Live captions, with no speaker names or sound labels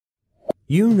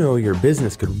You know your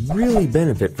business could really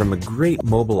benefit from a great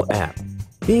mobile app.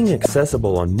 Being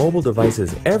accessible on mobile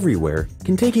devices everywhere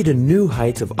can take you to new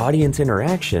heights of audience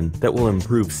interaction that will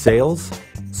improve sales,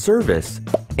 service,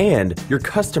 and your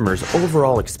customers'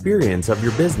 overall experience of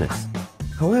your business.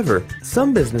 However,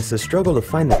 some businesses struggle to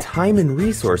find the time and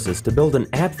resources to build an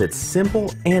app that's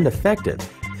simple and effective.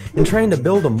 And trying to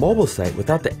build a mobile site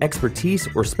without the expertise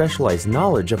or specialized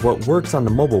knowledge of what works on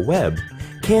the mobile web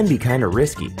can be kind of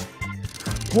risky.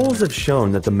 Polls have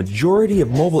shown that the majority of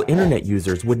mobile internet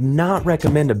users would not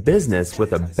recommend a business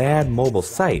with a bad mobile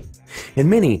site, and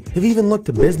many have even looked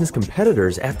to business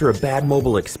competitors after a bad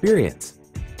mobile experience.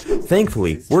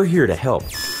 Thankfully, we're here to help.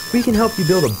 We can help you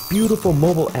build a beautiful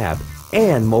mobile app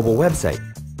and mobile website,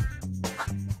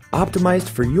 optimized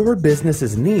for your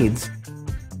business's needs,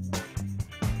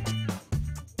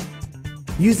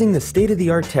 using the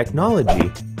state-of-the-art technology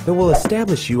that will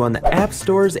establish you on the app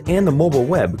stores and the mobile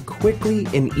web quickly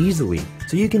and easily,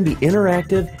 so you can be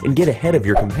interactive and get ahead of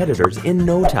your competitors in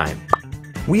no time.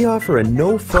 We offer a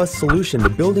no-fuss solution to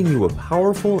building you a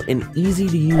powerful and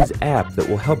easy-to-use app that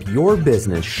will help your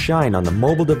business shine on the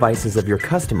mobile devices of your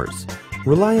customers.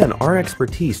 Rely on our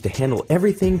expertise to handle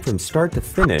everything from start to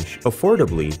finish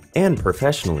affordably and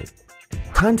professionally.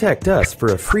 Contact us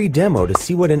for a free demo to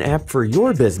see what an app for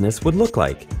your business would look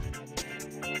like.